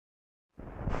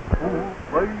who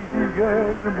play the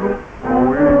avenue,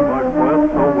 blowing my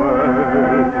breath away.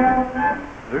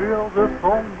 There's a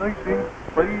song they sing,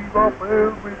 save up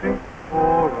everything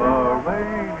for a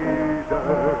rainy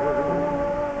day.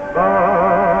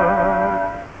 But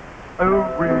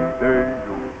every day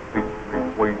you see me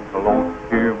swing along,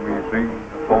 hear me sing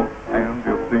a song, and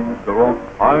if things are wrong,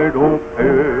 I don't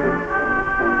care.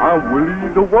 I'm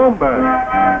Willie the Wombat.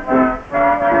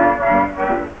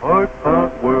 I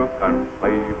can't work and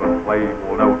save and play,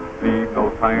 oh no, leave no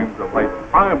time to play.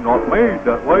 I'm not made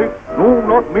that way, no,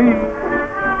 not me.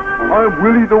 I'm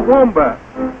Willie the Wombat.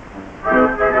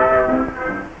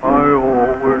 I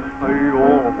always say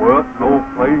all work, no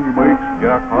play makes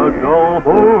Jack a dull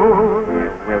boy.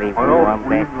 Willie the I'll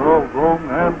swing along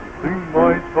and sing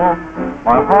my song,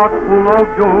 my heart full of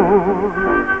joy.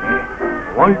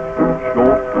 Life's too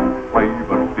short to play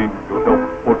but sing yourself,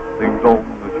 put things on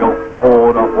the shelf,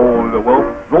 pour up all the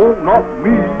wealth, no, not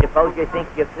me. Suppose you think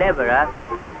you're clever, huh?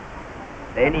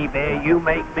 Benny Bear, you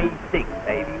make me sick,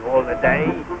 saving all the day.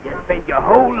 You spend your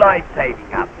whole life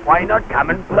saving up. Why not come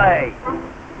and play?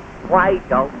 Why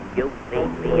don't you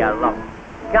leave me alone?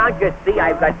 Can't you see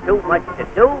I've got too much to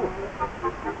do?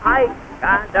 I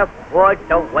can't afford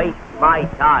to waste my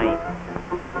time.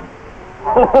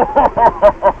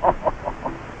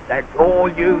 That's all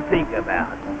you think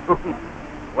about.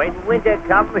 When winter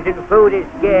comes and food is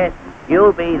scarce,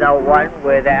 you'll be the one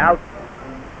without.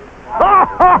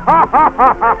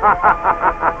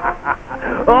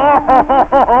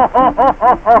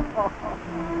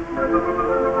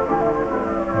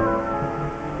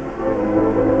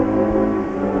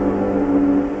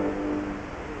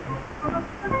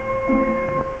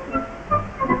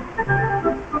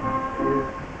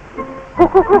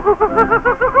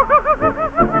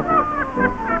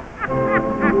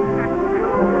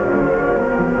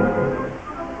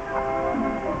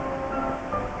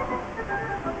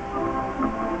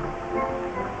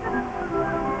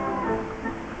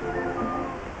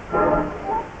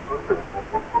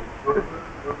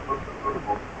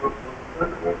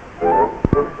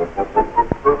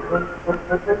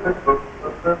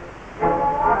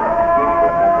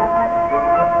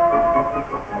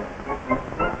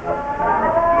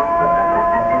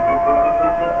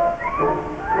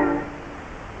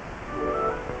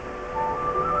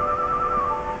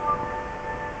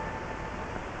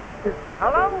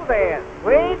 Hello there,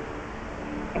 Squid.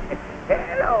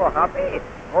 Hello, Huppy.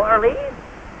 Orleans?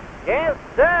 Yes,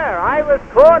 sir. I was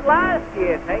caught last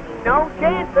year, taking no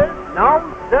chances. No,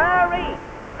 sirree.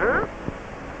 Huh?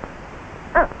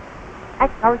 Oh,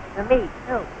 that goes for me,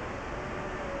 too.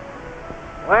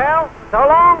 Well, so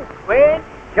long, Squid.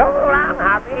 So long,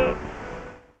 Huppy.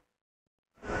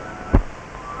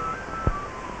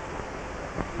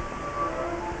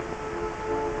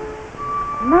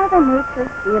 Mother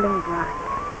Nature's feeling bright.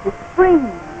 It's spring,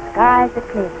 the skies are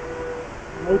clear.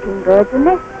 Making birds a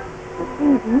nest, the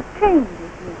seasons change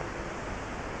with me.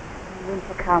 When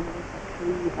winter comes, the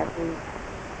trees are bare.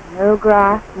 No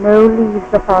grass, no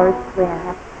leaves the forest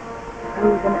wear.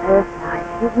 Frozen earth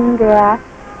lies hidden there,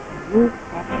 beneath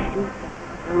that sheet of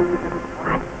frozen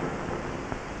white.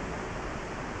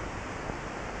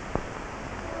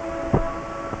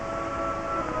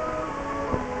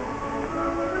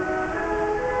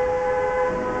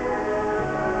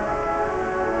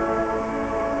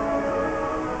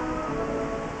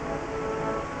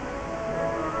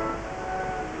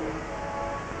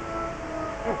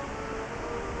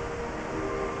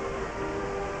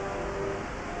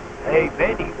 Hey,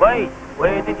 Benny, wait.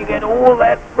 Where did you get all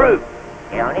that fruit?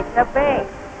 Down in the bank.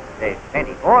 There's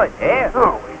plenty more there.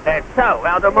 Oh, is that so?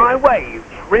 Out of my way, you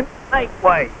shrimp. Make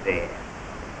way there.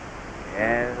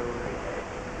 Yeah,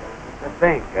 the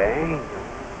bank, eh?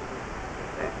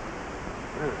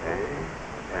 Okay.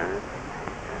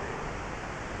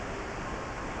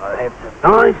 I'll have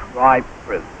some nice ripe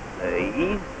fruit,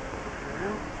 please.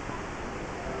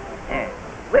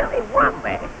 Willie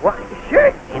Wombat, why,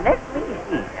 certainly, let me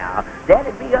see now.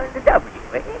 That'd be on the W,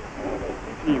 eh?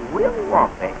 See, Willie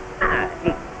Wombat. Ah,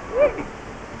 yes.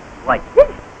 What's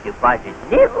this? Deposit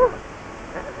nil?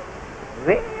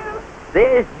 Well,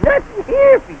 there's nothing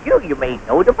here for you. You made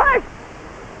no deposit.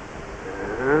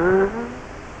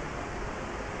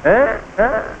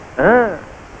 Uh.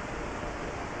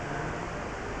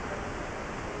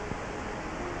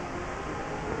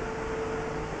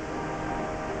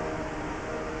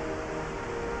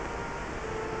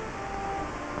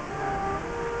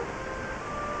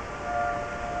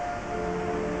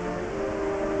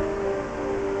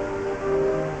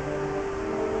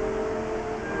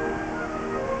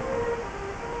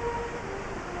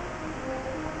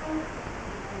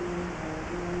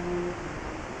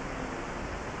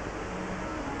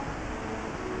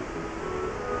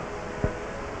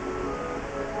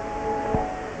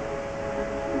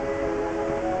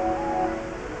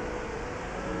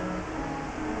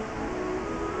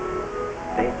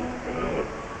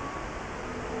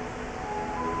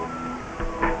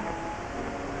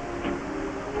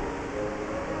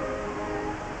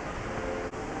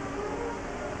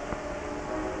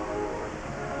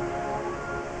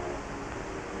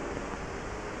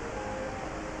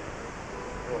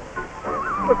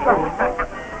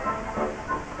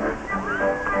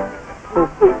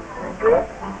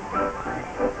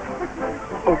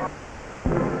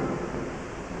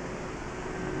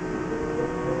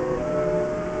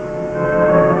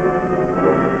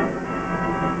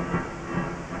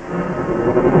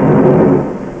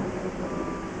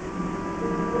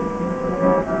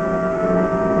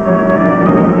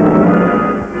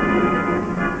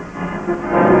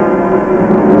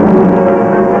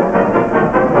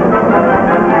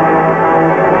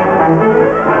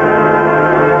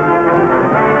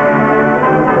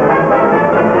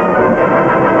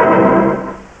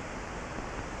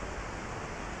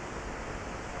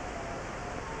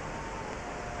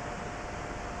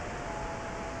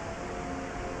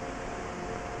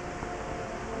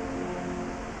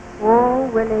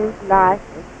 Willie's life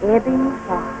was ebbing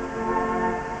fast,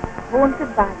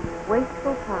 haunted by his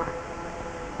wasteful past.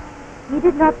 He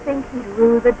did not think he'd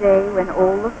rue the day when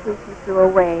all the fruit he threw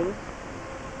away.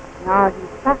 Now he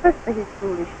suffers for his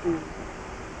foolish deeds.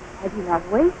 Had he not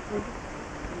wasted,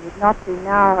 he would not be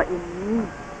now in need.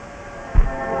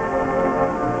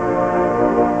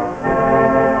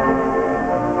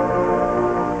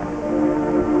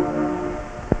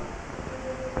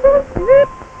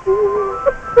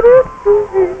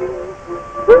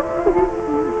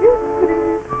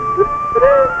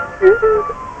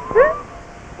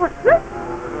 What's this?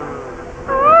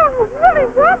 Oh, Willie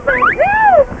Wombat!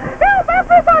 Help! Help,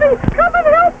 everybody! Come and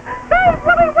help! Save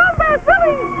Willie Wombat!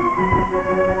 Willie!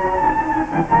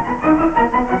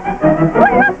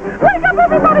 Wake up! Wake up,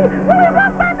 everybody! Willie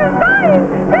Wombat is dying!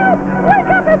 Help! Wake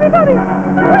up, everybody!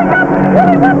 Wake up!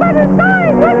 Willie Wombat is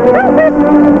dying! Let's help him!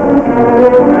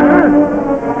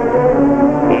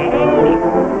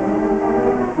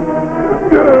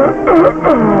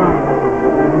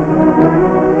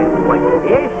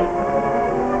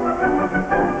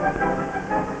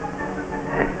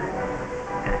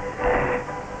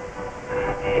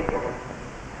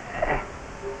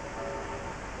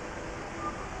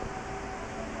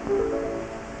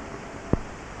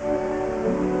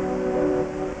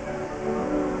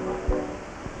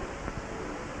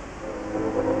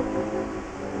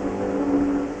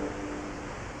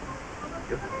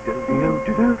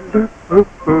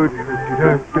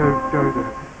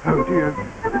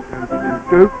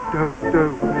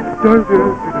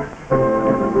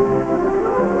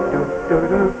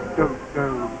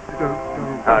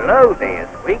 Hello there,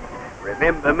 Squeak.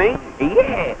 Remember me?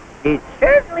 Yeah, it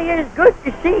certainly is good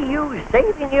to see you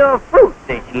saving your fruit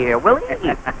this year, Willie.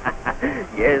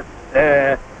 Yes,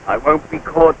 sir. I won't be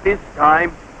caught this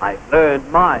time. I've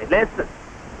learned my lesson.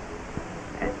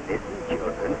 And listen,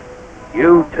 children,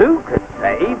 you too can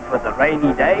save for the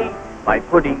rainy day by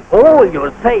putting all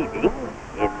your savings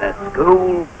in the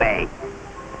school bag.